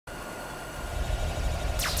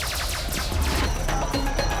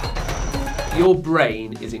Your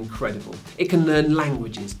brain is incredible. It can learn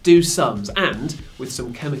languages, do sums, and, with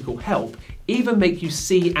some chemical help, even make you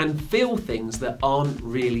see and feel things that aren't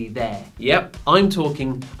really there. Yep, I'm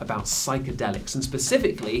talking about psychedelics, and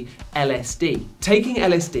specifically LSD. Taking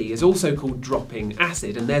LSD is also called dropping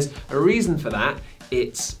acid, and there's a reason for that.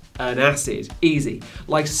 It's an acid, easy,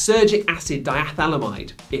 lysergic acid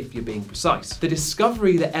diethylamide, if you're being precise. The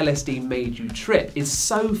discovery that LSD made you trip is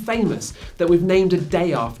so famous that we've named a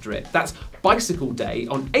day after it. That's Bicycle Day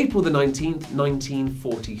on April the 19th,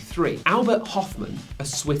 1943. Albert Hofmann, a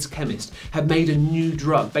Swiss chemist, had made a new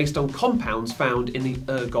drug based on compounds found in the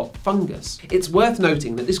ergot fungus. It's worth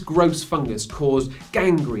noting that this gross fungus caused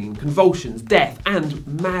gangrene, convulsions, death, and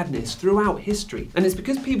madness throughout history. And it's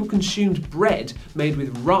because people consumed bread made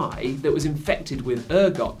with rye that was infected with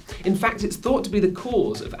ergot. In fact, it's thought to be the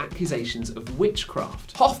cause of accusations of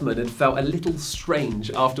witchcraft. Hofmann had felt a little strange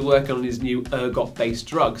after working on his new ergot-based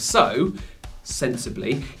drug, so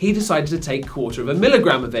sensibly, he decided to take 1/4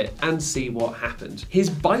 milligram of it and see what happened. His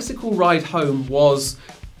bicycle ride home was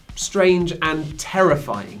strange and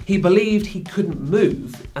terrifying. He believed he couldn't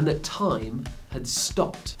move and that time had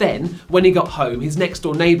stopped. Then, when he got home, his next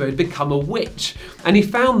door neighbour had become a witch, and he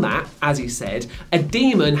found that, as he said, a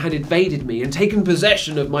demon had invaded me and taken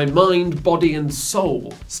possession of my mind, body and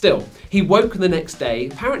soul. Still, he woke the next day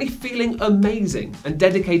apparently feeling amazing and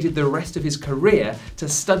dedicated the rest of his career to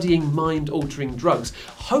studying mind-altering drugs,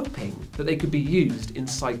 hoping that they could be used in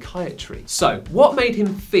psychiatry. So, what made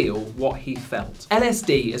him feel what he felt?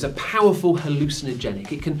 LSD is a powerful hallucinogenic.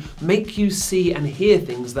 It can make you see and hear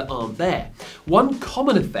things that aren't there. One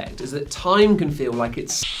common effect is that time can feel like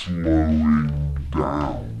it's slowing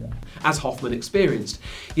down, as Hofmann experienced.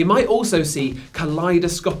 You might also see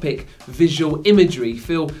kaleidoscopic visual imagery,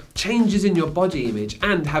 feel changes in your body image,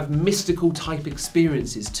 and have mystical type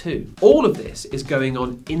experiences too. All of this is going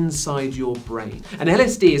on inside your brain. And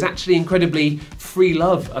LSD is actually incredibly free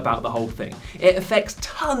love about the whole thing. It affects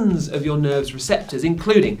tons of your nerves' receptors,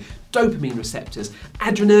 including dopamine receptors,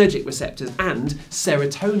 adrenergic receptors, and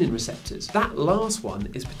serotonin receptors. That last one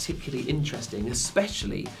is particularly interesting,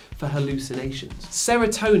 especially for hallucinations.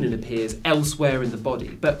 Serotonin appears elsewhere in the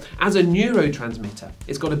body, but as a neurotransmitter,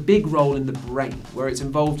 it's got a big role in the brain, where it's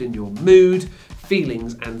involved in your mood,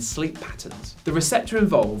 feelings, and sleep patterns. The receptor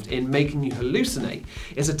involved in making you hallucinate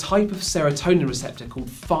is a type of serotonin receptor called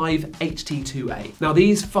 5-HT2A. Now,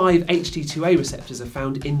 these 5-HT2A receptors are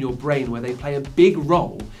found in your brain, where they play a big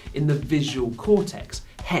role in the visual cortex,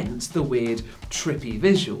 hence the weird, trippy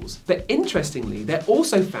visuals. But interestingly, they're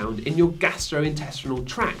also found in your gastrointestinal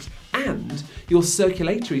tract and your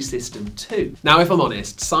circulatory system too. Now, if I'm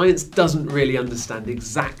honest, science doesn't really understand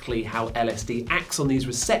exactly how LSD acts on these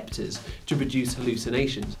receptors to produce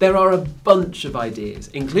hallucinations. There are a bunch of ideas,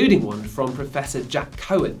 including one from Professor Jack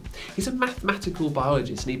Cohen. He's a mathematical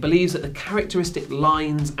biologist, and he believes that the characteristic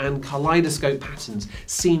lines and kaleidoscope patterns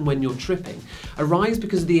seen when you're tripping arise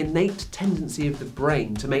because of the innate tendency of the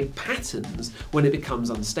brain to make patterns when it becomes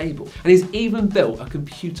unstable. And he's even built a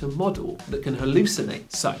computer model that can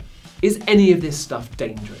hallucinate. So, is any of this stuff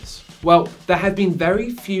dangerous? Well, there have been very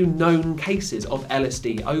few known cases of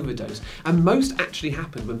LSD overdose, and most actually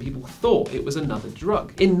happened when people thought it was another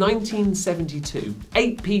drug. In 1972,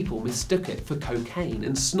 8 people mistook it for cocaine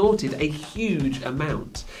and snorted a huge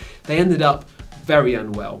amount. They ended up very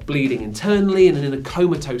unwell, bleeding internally and in a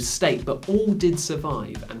comatose state, but all did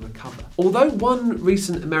survive and recover. Although one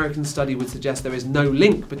recent American study would suggest there is no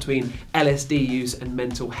link between LSD use and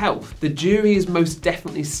mental health, the jury is most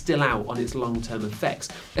definitely still out on its long-term effects,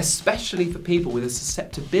 especially for people with a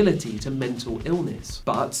susceptibility to mental illness.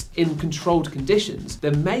 But in controlled conditions,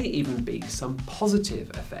 there may even be some positive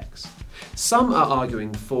effects. Some are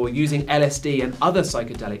arguing for using LSD and other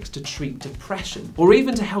psychedelics to treat depression, or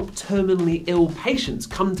even to help terminally ill patients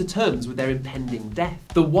come to terms with their impending death.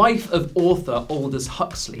 The wife of author Aldous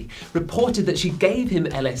Huxley reported that she gave him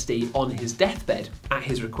LSD on his deathbed at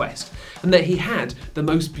his request, and that he had the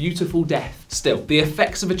most beautiful death. Still, the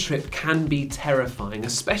effects of a trip can be terrifying,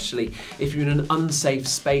 especially if you're in an unsafe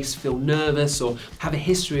space, feel nervous, or have a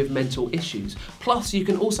history of mental issues. Plus, you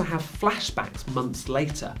can also have flashbacks months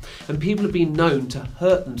later, and people have been known to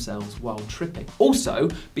hurt themselves while tripping. Also,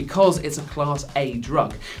 because it's a Class A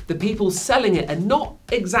drug, the people selling it are not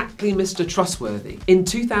exactly Mr. Trustworthy. In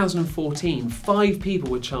 2014, 5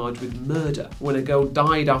 people were charged with murder when a girl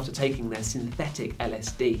died after taking their synthetic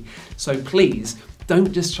LSD. So please,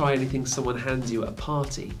 don't just try anything someone hands you at a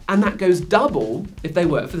party. And that goes double if they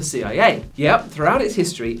work for the CIA. Yep, throughout its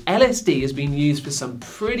history, LSD has been used for some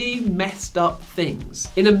pretty messed up things.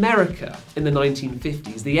 In America, in the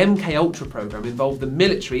 1950s, the MK MKUltra program involved the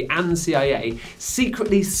military and CIA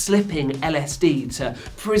secretly slipping LSD to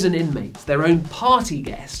prison inmates, their own party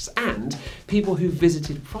guests, and people who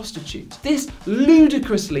visited prostitutes. This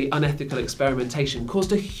ludicrously unethical experimentation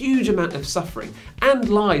caused a huge amount of suffering and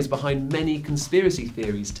lies behind many conspiracy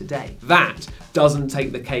theories today. That doesn't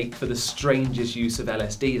take the cake for the strangest use of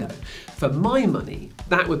LSD though. For my money,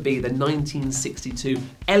 that would be the 1962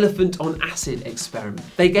 elephant on acid experiment.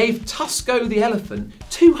 They gave Tusco the elephant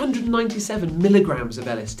 297 milligrams of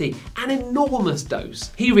LSD, an enormous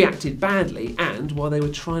dose. He reacted badly, and while they were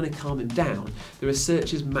trying to calm him down, the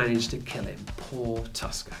researchers managed to kill him. Poor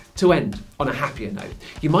Tusco. To end on a happier note,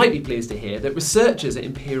 you might be pleased to hear that researchers at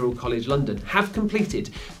Imperial College London have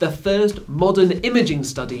completed the first modern imaging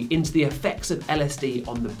study into the effects of LSD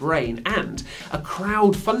on the brain, and a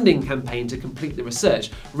crowdfunding campaign to complete the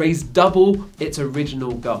research raised double its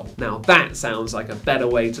original goal. Now that sounds like a better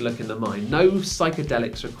way to look in the mind. No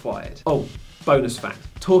psychedelics required. Oh, bonus fact.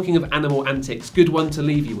 Talking of animal antics, good one to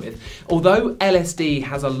leave you with. Although LSD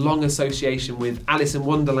has a long association with Alice in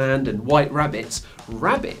Wonderland and white rabbits,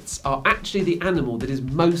 rabbits are actually the animal that is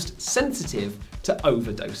most sensitive to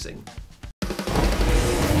overdosing.